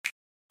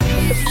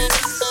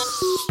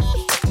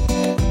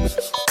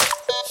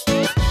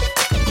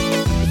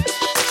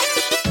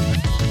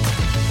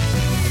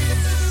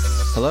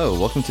Hello,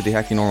 welcome to the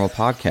Hacking Normal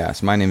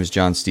podcast. My name is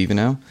John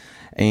Steveno,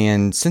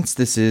 and since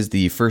this is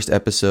the first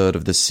episode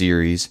of the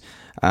series,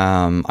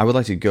 I would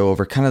like to go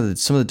over kind of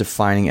some of the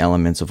defining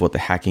elements of what the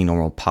Hacking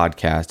Normal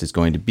podcast is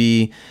going to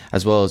be,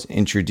 as well as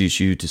introduce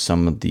you to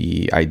some of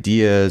the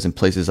ideas and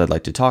places I'd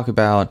like to talk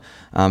about,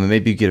 and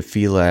maybe get a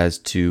feel as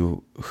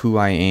to who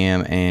I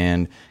am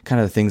and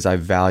kind of the things I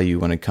value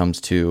when it comes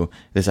to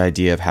this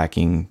idea of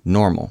hacking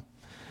normal.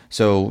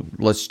 So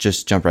let's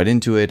just jump right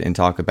into it and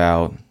talk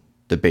about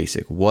the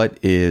basic. What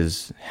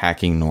is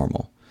hacking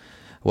normal?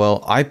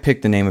 Well, I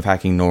picked the name of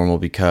hacking normal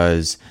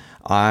because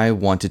I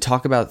want to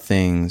talk about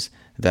things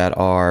that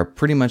are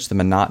pretty much the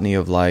monotony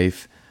of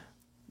life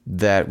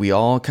that we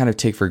all kind of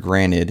take for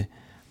granted,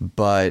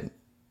 but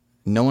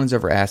no one's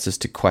ever asked us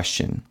to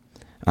question.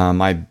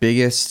 My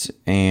biggest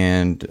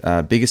thing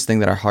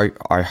that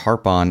I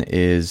harp on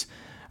is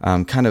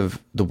kind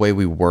of the way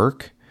we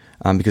work,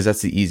 because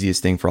that's the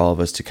easiest thing for all of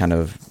us to kind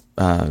of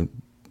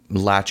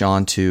latch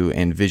onto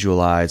and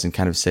visualize and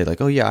kind of say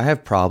like, oh yeah, I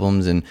have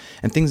problems and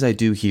things I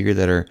do here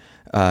that are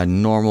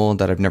normal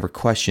that I've never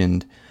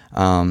questioned.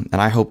 And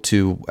I hope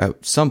to,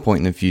 at some point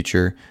in the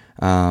future,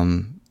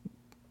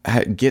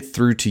 get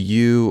through to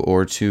you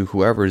or to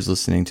whoever is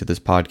listening to this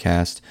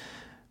podcast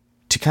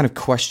to kind of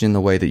question the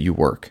way that you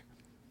work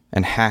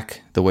and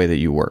hack the way that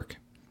you work.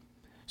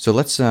 So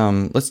let's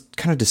kind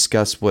of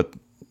discuss what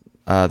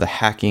the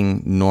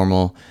hacking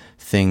normal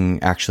thing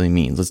actually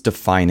means. Let's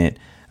define it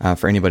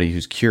for anybody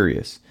who's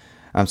curious.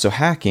 So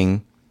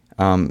hacking,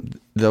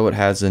 though it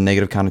has a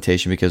negative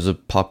connotation because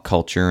of pop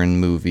culture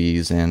and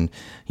movies and,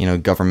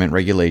 government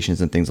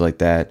regulations and things like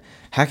that,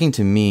 hacking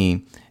to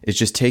me is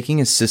just taking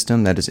a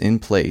system that is in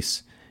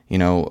place,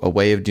 a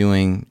way of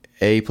doing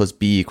A plus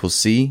B equals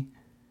C,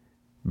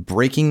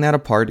 breaking that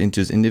apart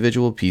into its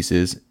individual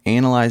pieces,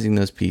 analyzing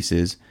those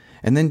pieces,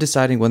 and then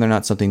deciding whether or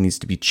not something needs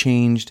to be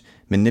changed,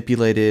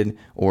 manipulated,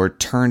 or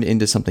turned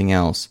into something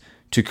else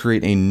to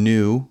create a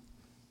new,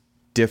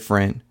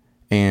 different,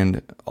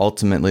 and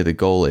ultimately the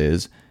goal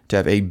is to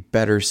have a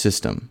better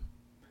system.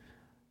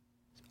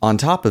 On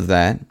top of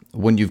that,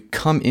 when you've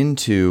come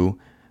into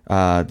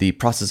the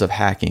process of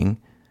hacking,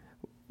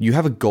 you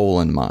have a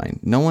goal in mind.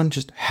 No one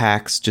just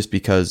hacks just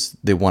because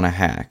they want to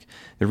hack.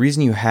 The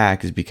reason you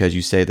hack is because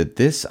you say that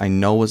this I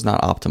know is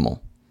not optimal.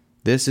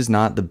 This is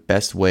not the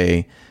best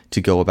way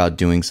to go about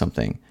doing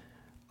something.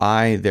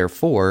 I,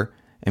 therefore,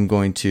 am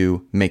going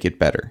to make it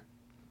better.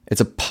 It's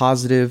a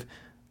positive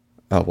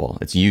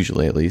it's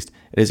usually at least,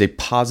 it is a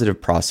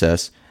positive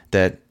process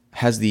that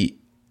has the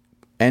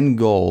end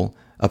goal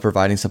of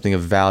providing something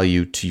of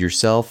value to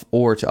yourself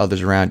or to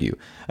others around you.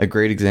 A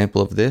great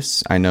example of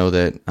this, I know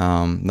that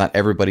not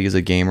everybody is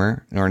a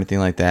gamer or anything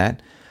like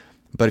that,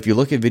 but if you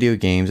look at video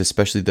games,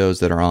 especially those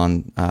that are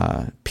on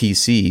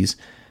PCs,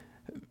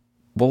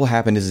 what will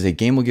happen is a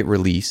game will get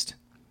released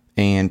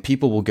and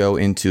people will go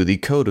into the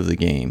code of the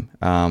game,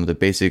 the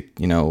basic,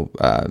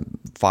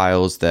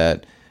 files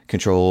that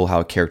control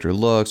how a character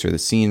looks or the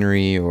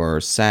scenery or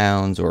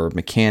sounds or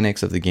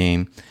mechanics of the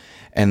game,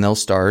 and they'll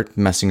start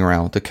messing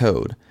around with the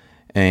code.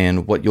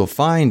 And what you'll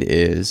find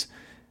is,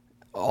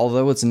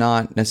 although it's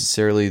not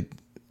necessarily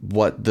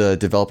what the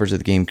developers of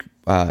the game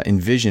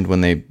envisioned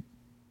when they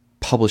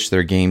published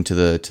their game to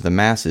the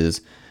masses,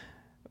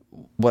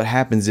 what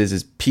happens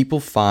is people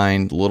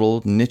find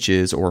little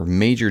niches or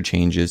major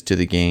changes to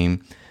the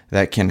game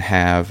that can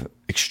have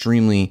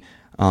extremely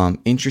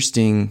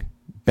interesting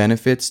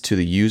benefits to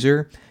the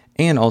user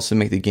and also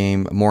make the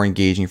game more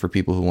engaging for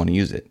people who want to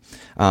use it.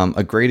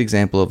 A great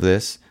example of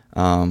this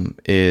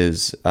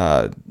is,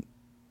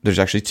 there's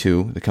actually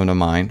two that come to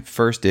mind.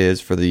 First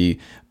is for the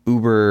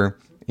Uber,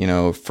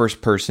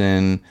 first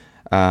person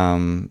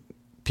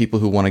people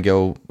who want to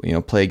go,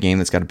 play a game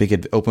that's got a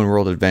big open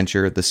world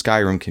adventure, the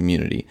Skyrim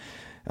community.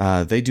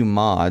 They do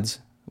mods,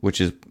 which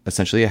is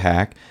essentially a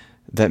hack,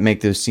 that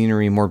make the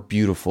scenery more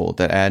beautiful,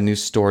 that add new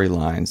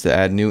storylines, that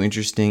add new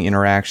interesting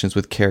interactions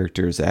with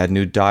characters, that add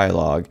new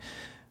dialogue,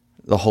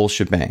 the whole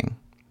shebang.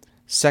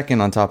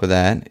 Second, on top of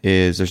that,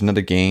 is there's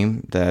another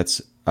game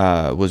that's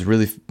was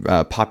really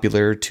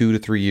popular 2 to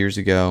 3 years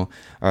ago,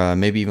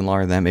 maybe even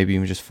longer than that, maybe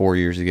even just 4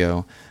 years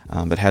ago,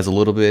 but has a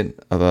little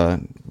bit of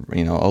a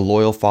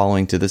loyal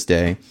following to this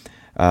day,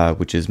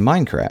 which is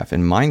Minecraft.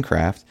 And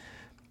Minecraft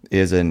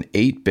is an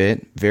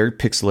 8-bit, very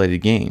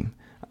pixelated game.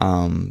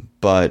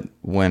 But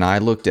when I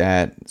looked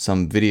at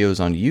some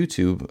videos on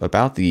YouTube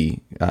about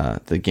the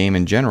game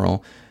in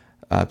general,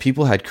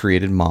 people had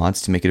created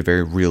mods to make it a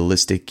very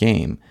realistic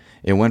game.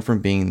 It went from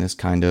being this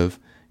kind of,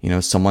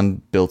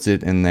 someone built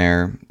it in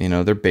their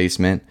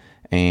basement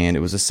and it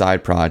was a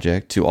side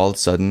project, to all of a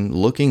sudden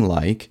looking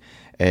like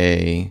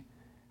a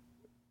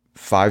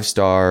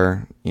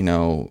 5-star,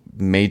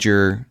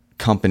 major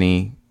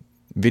company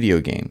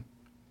video game.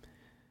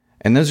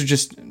 And those are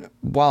just,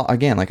 while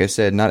again, like I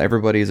said, not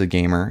everybody is a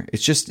gamer.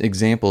 It's just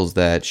examples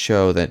that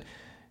show that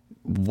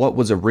what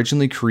was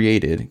originally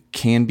created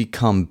can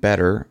become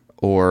better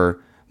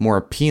or more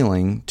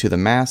appealing to the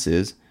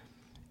masses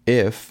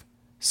if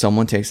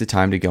someone takes the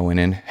time to go in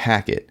and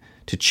hack it,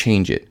 to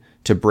change it,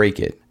 to break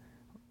it.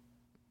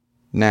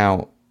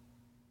 Now,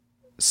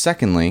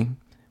 secondly,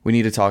 we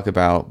need to talk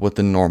about what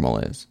the normal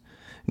is.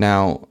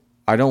 Now,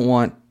 I don't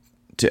want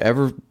to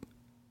ever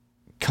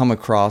come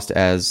across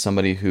as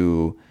somebody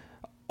who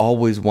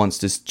always wants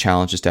to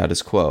challenge the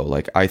status quo.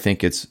 Like, I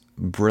think it's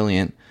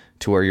brilliant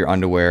to wear your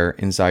underwear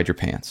inside your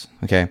pants.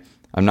 Okay.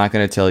 I'm not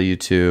going to tell you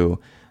to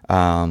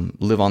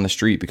live on the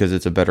street because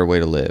it's a better way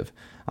to live.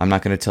 I'm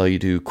not going to tell you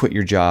to quit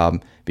your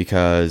job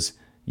because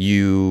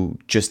you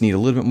just need a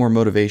little bit more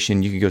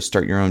motivation. You can go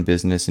start your own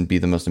business and be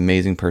the most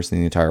amazing person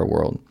in the entire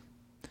world.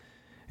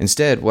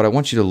 Instead, what I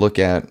want you to look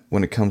at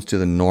when it comes to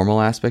the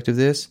normal aspect of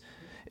this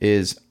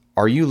is,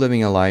 are you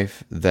living a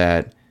life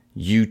that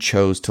you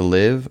chose to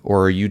live,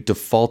 or are you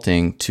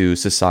defaulting to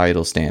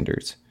societal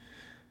standards?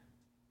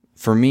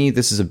 For me,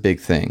 this is a big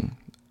thing.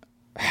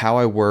 How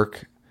I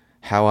work,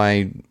 how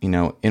I,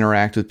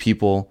 interact with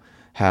people,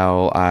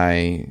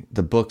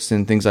 the books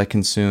and things I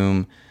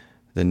consume,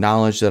 the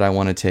knowledge that I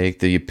want to take,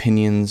 the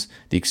opinions,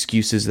 the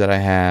excuses that I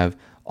have,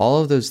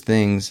 all of those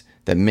things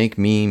that make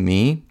me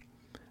me,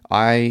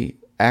 I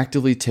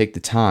actively take the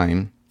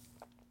time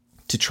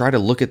to try to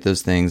look at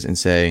those things and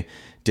say,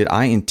 did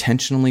I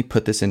intentionally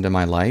put this into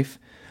my life?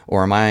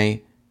 Or am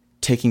I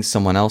taking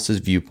someone else's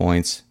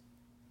viewpoints,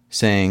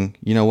 saying,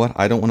 you know what,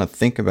 I don't want to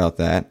think about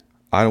that.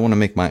 I don't want to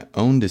make my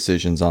own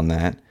decisions on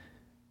that.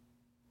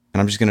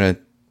 And I'm just going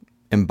to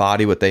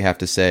embody what they have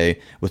to say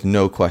with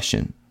no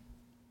question.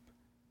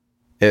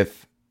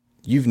 If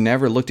you've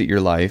never looked at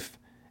your life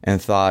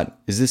and thought,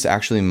 is this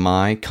actually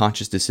my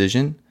conscious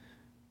decision?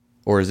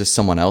 Or is this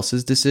someone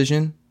else's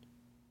decision?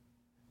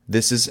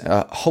 This is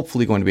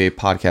hopefully going to be a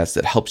podcast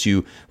that helps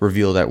you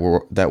reveal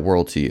that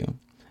world to you.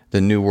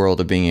 The new world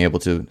of being able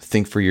to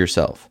think for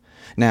yourself.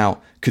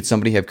 Now, could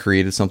somebody have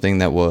created something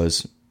that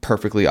was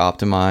perfectly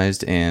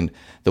optimized and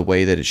the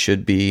way that it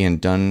should be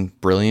and done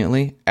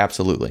brilliantly?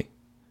 Absolutely.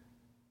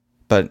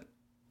 But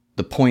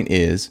the point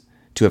is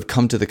to have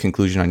come to the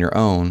conclusion on your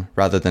own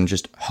rather than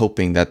just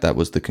hoping that that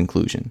was the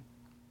conclusion.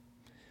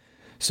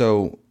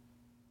 So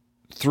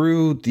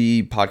through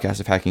the podcast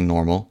of Hacking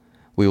Normal,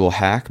 we will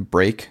hack,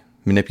 break,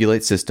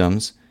 manipulate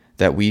systems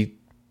that we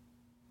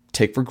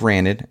take for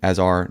granted as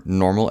our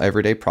normal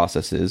everyday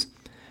processes,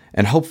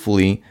 and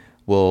hopefully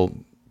we'll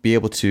be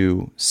able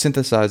to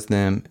synthesize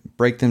them,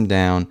 break them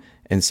down,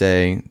 and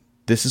say,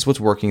 this is what's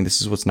working,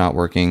 this is what's not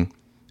working,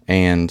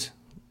 and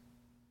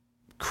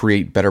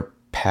create better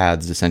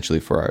paths essentially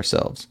for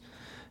ourselves.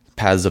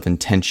 Paths of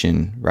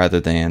intention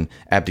rather than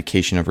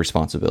abdication of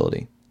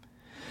responsibility.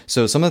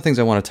 So some of the things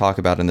I want to talk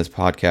about in this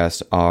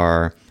podcast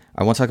are,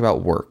 I want to talk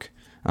about work.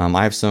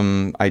 I have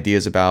some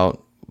ideas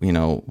about,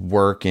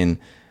 work and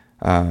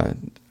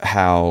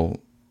how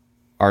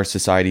our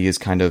society has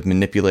kind of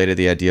manipulated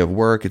the idea of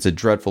work. It's a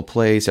dreadful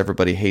place.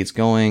 Everybody hates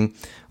going,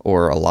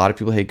 or a lot of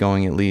people hate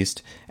going at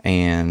least.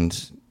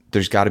 And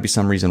there's got to be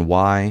some reason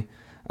why.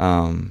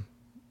 And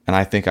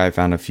I think I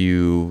found a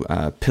few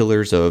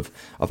pillars of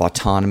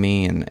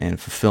autonomy and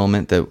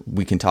fulfillment that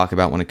we can talk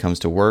about when it comes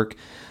to work.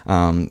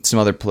 Some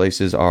other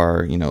places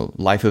are,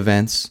 life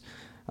events,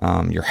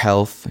 your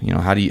health.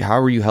 How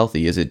are you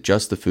healthy? Is it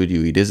just the food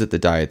you eat? Is it the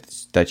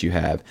diet that you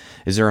have?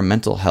 Is there a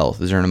mental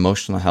health? Is there an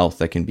emotional health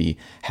that can be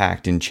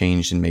hacked and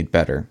changed and made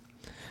better?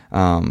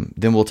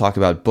 Then we'll talk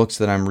about books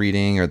that I'm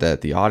reading or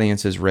that the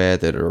audience has read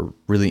that are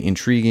really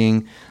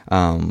intriguing.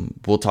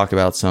 We'll talk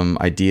about some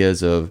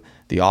ideas of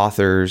the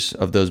authors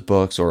of those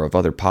books or of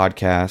other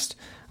podcasts.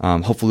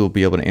 Hopefully we'll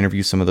be able to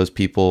interview some of those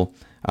people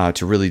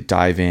to really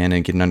dive in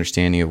and get an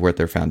understanding of what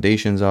their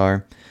foundations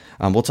are.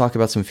 We'll talk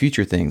about some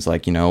future things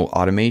like,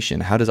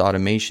 automation. How does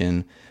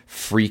automation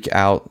freak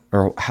out,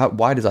 or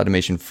why does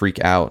automation freak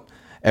out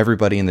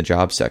everybody in the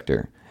job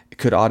sector?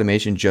 Could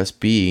automation just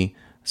be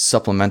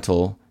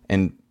supplemental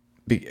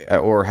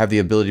or have the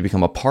ability to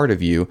become a part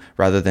of you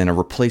rather than a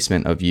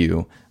replacement of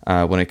you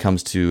when it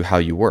comes to how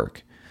you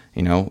work?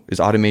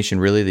 Is automation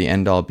really the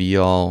end-all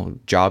be-all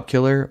job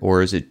killer,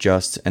 or is it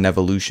just an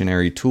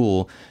evolutionary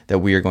tool that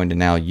we are going to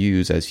now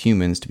use as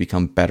humans to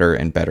become better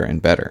and better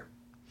and better?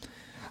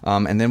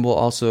 And then we'll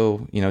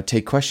also,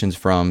 take questions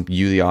from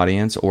you, the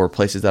audience, or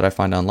places that I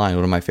find online.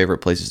 One of my favorite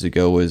places to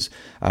go is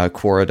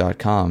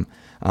Quora.com.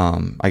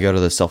 I go to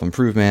the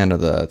self-improvement or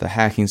the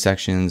hacking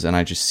sections, and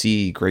I just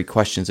see great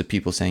questions of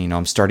people saying,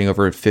 I'm starting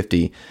over at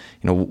 50.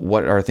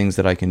 What are things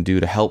that I can do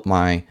to help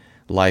my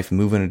life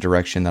move in a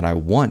direction that I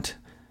want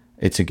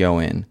it to go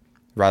in,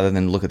 rather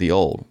than look at the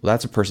old? Well,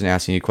 that's a person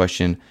asking you a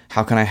question,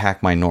 how can I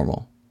hack my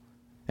normal?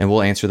 And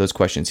we'll answer those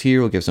questions here.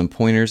 We'll give some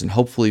pointers and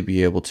hopefully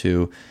be able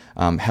to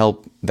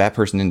help that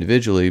person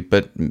individually,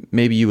 but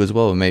maybe you as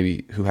well,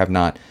 maybe who have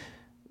not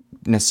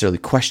necessarily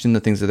questioned the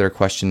things that they're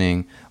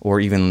questioning, or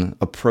even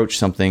approach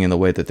something in the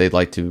way that they'd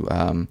like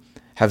to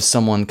have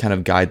someone kind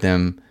of guide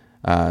them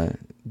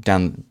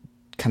down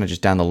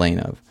the lane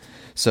of.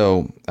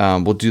 So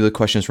we'll do the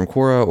questions from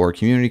Quora or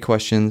community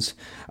questions.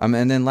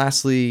 And then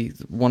lastly,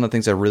 one of the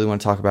things I really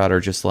want to talk about are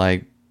just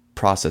like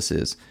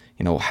processes.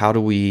 How do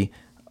we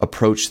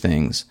approach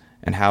things,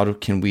 and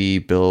can we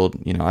build,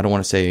 I don't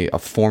want to say a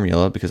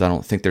formula, because I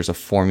don't think there's a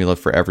formula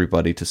for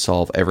everybody to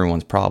solve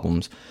everyone's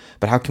problems,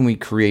 but how can we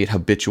create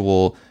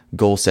habitual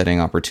goal setting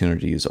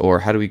opportunities, or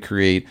how do we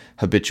create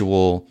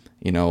habitual,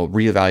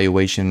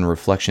 reevaluation and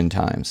reflection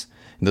times?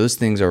 And those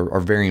things are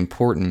very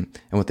important.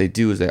 And what they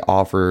do is they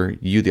offer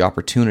you the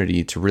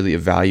opportunity to really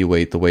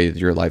evaluate the way that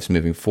your life's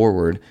moving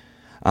forward,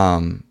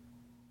 that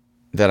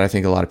I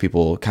think a lot of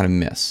people kind of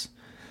miss.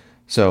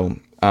 So,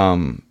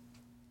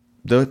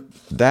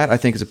 that I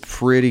think is a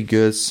pretty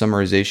good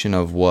summarization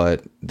of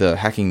what the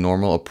Hacking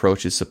Normal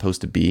approach is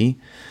supposed to be.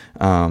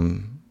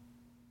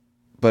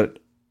 But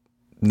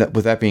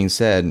with that being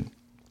said,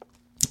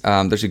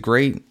 there's a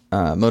great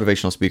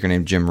motivational speaker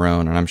named Jim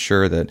Rohn, and I'm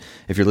sure that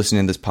if you're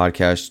listening to this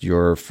podcast,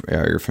 you're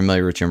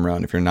familiar with Jim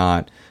Rohn. If you're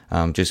not,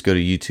 just go to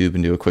YouTube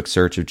and do a quick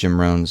search of Jim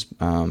Rohn's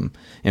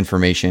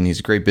information. He's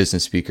a great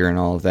business speaker and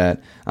all of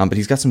that, but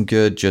he's got some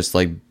good, just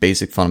like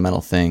basic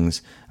fundamental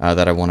things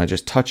that I want to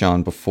just touch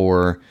on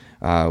before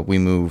we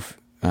move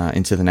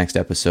into the next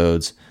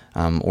episodes,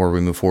 or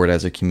we move forward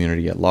as a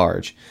community at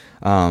large.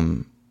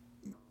 I'm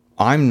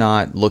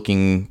not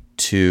looking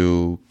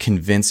to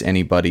convince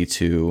anybody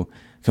to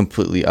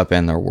completely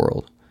upend their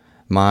world.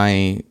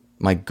 My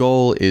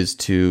goal is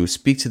to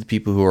speak to the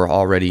people who are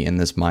already in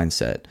this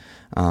mindset.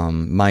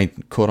 My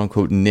quote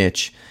unquote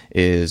niche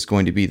is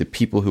going to be the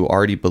people who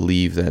already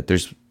believe that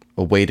there's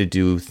a way to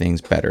do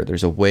things better.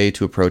 There's a way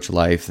to approach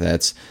life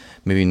that's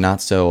maybe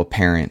not so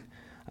apparent.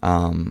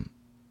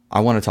 I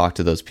want to talk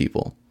to those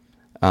people.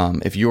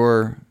 If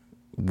you're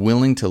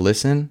willing to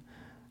listen,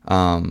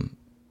 I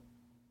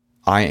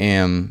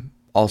am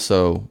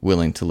also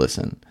willing to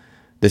listen.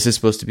 This is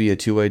supposed to be a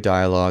two-way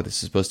dialogue. This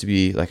is supposed to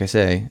be, like I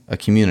say, a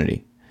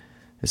community.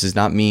 This is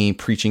not me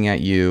preaching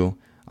at you.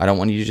 I don't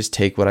want you to just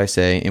take what I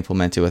say,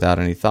 implement it without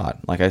any thought.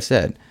 Like I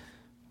said,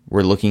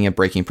 we're looking at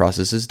breaking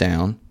processes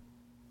down,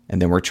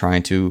 and then we're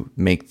trying to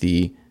make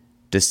the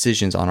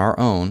decisions on our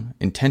own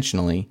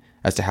intentionally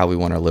as to how we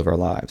want to live our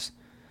lives.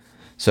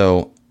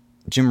 So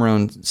Jim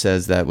Rohn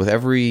says that with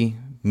every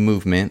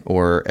movement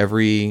or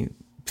every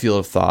field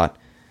of thought,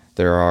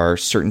 there are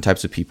certain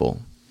types of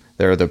people.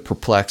 There are the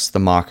perplexed, the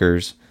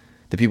mockers,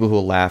 the people who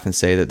will laugh and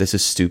say that this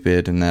is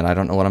stupid and that I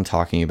don't know what I'm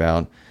talking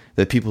about.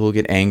 The people who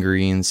get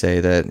angry and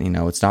say that,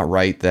 it's not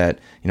right that,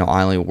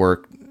 I only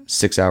work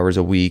 6 hours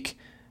a week,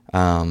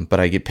 but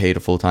I get paid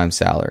a full-time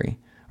salary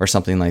or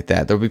something like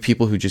that. There'll be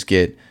people who just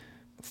get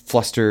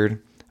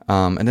flustered.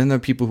 And then there are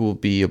people who will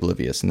be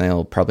oblivious and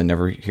they'll probably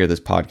never hear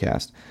this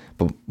podcast.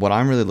 But what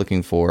I'm really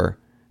looking for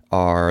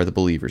are the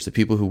believers, the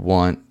people who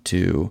want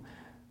to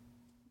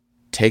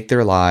take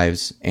their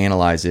lives,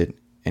 analyze it,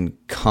 and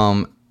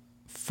come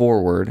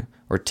forward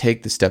or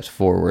take the steps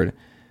forward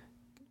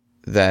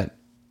that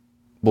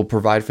will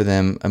provide for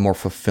them a more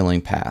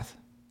fulfilling path.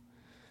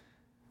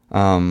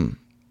 And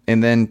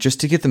then just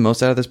to get the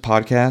most out of this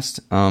podcast,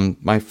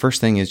 my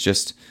first thing is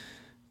just,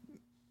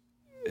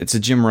 it's a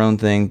Jim Rohn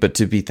thing, but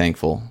to be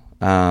thankful,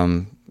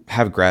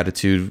 have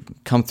gratitude,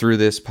 come through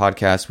this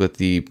podcast with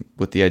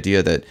the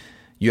idea that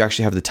you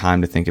actually have the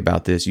time to think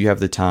about this. You have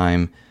the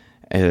time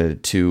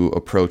to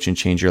approach and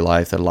change your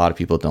life that a lot of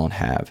people don't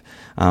have.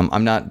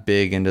 I'm not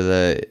big into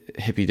the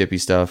hippy dippy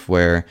stuff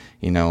where,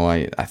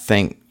 I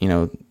thank,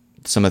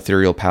 some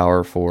ethereal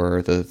power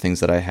for the things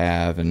that I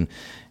have. And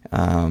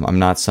I'm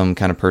not some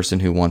kind of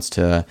person who wants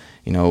to,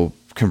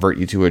 convert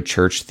you to a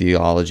church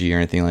theology or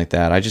anything like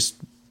that. I just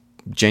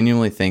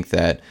genuinely think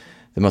that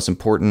the most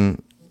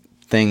important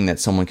thing that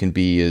someone can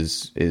be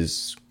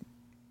is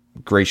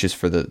gracious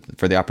for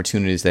the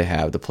opportunities they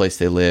have, the place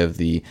they live,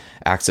 the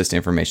access to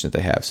information that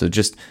they have. So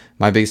just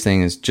my biggest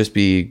thing is just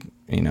be,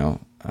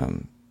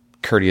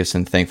 courteous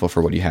and thankful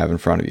for what you have in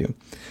front of you.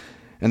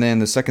 And then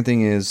the second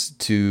thing is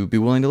to be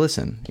willing to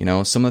listen.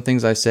 Some of the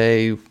things I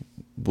say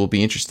will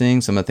be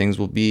interesting. Some of the things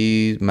will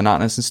be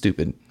monotonous and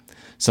stupid.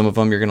 Some of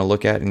them you're going to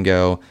look at and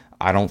go,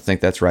 I don't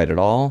think that's right at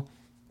all.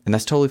 And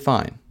that's totally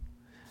fine.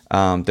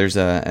 There's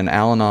an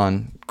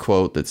Al-Anon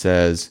quote that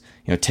says,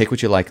 take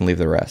what you like and leave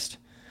the rest.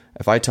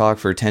 If I talk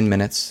for 10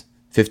 minutes,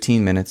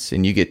 15 minutes,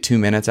 and you get 2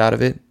 minutes out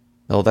of it,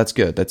 well, that's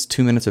good. That's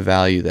 2 minutes of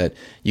value that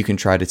you can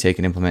try to take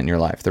and implement in your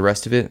life. The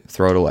rest of it,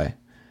 throw it away.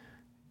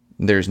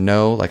 There's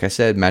no, like I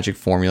said, magic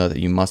formula that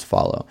you must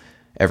follow.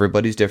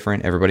 Everybody's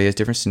different. Everybody has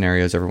different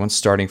scenarios. Everyone's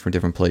starting from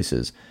different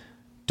places.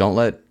 Don't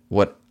let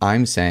what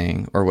I'm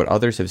saying or what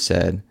others have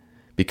said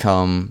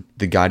become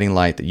the guiding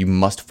light that you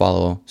must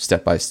follow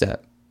step by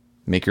step.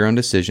 Make your own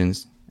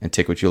decisions and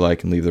take what you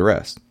like and leave the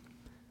rest.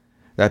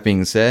 That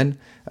being said,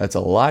 it's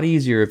a lot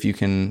easier if you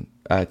can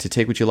to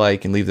take what you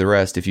like and leave the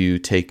rest if you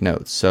take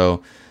notes.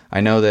 So I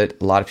know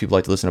that a lot of people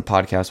like to listen to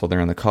podcasts while they're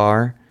in the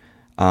car.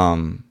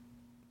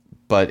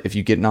 But if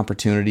you get an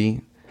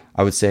opportunity,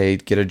 I would say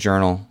get a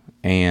journal.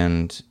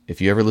 And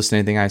if you ever listen to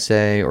anything I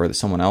say or that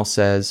someone else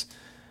says,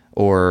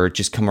 or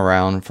just come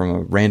around from a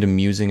random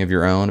musing of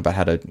your own about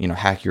how to,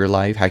 hack your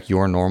life, hack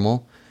your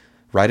normal,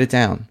 write it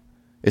down.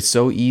 It's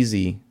so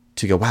easy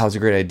to go, wow, it's a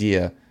great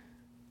idea,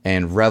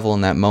 and revel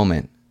in that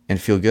moment and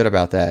feel good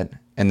about that,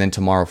 and then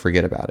tomorrow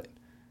forget about it.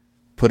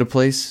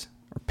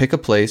 pick a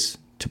place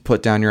to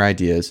put down your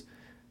ideas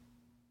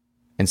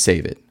and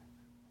save it.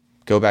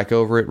 Go back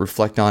over it,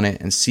 reflect on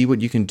it, and see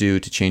what you can do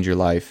to change your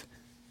life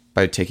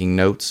by taking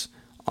notes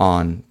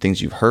on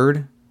things you've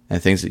heard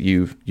and things that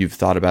you've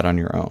thought about on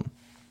your own.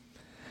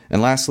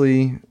 And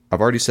lastly,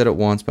 I've already said it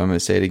once, but I'm going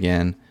to say it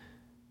again.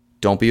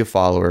 Don't be a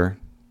follower.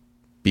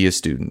 Be a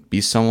student.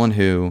 Be someone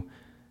who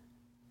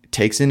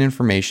takes in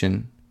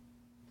information,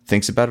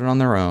 thinks about it on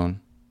their own,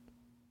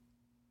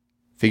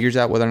 figures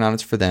out whether or not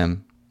it's for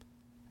them,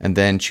 and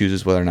then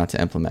chooses whether or not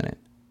to implement it.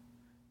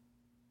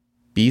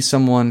 Be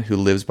someone who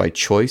lives by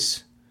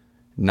choice,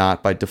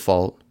 not by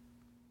default.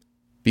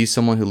 Be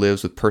someone who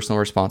lives with personal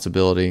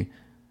responsibility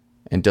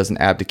and doesn't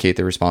abdicate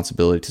their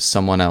responsibility to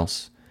someone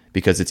else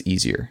because it's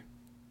easier.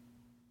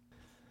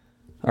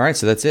 All right,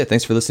 so that's it.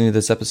 Thanks for listening to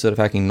this episode of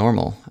Hacking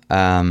Normal.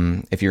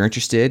 If you're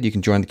interested, you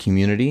can join the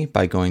community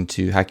by going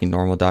to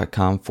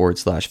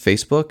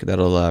hackingnormal.com/Facebook.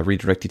 That'll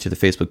redirect you to the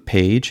Facebook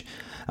page.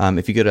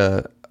 If you go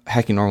to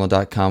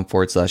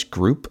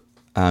hackingnormal.com/group,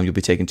 you'll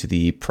be taken to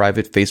the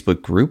private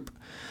Facebook group.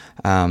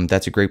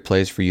 That's a great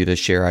place for you to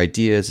share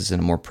ideas. It's in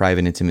a more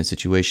private, intimate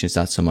situation. It's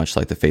not so much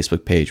like the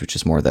Facebook page, which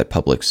is more that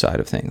public side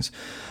of things.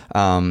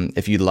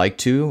 If you'd like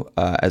to,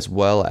 as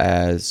well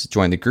as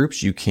join the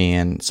groups, you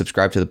can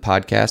subscribe to the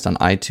podcast on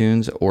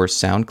iTunes or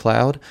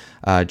SoundCloud.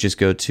 Just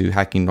go to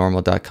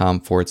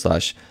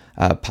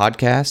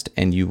hackingnormal.com/podcast,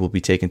 and you will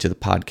be taken to the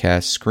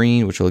podcast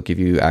screen, which will give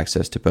you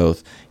access to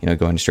both,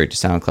 going straight to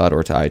SoundCloud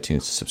or to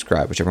iTunes to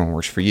subscribe, whichever one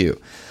works for you.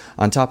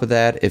 On top of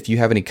that, if you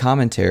have any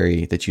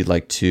commentary that you'd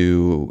like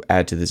to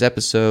add to this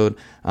episode,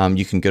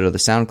 you can go to the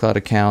SoundCloud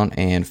account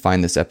and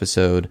find this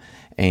episode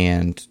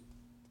and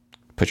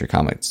put your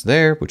comments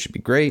there, which would be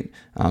great,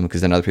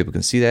 because then other people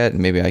can see that,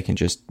 and maybe I can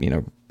just,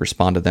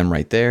 respond to them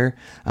right there.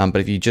 But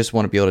if you just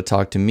want to be able to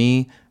talk to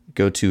me,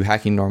 go to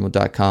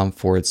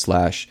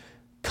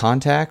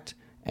hackingnormal.com/contact,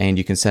 and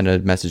you can send a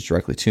message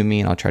directly to me,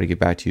 and I'll try to get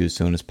back to you as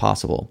soon as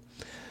possible.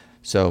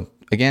 So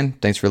again,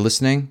 thanks for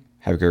listening.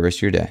 Have a great rest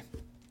of your day.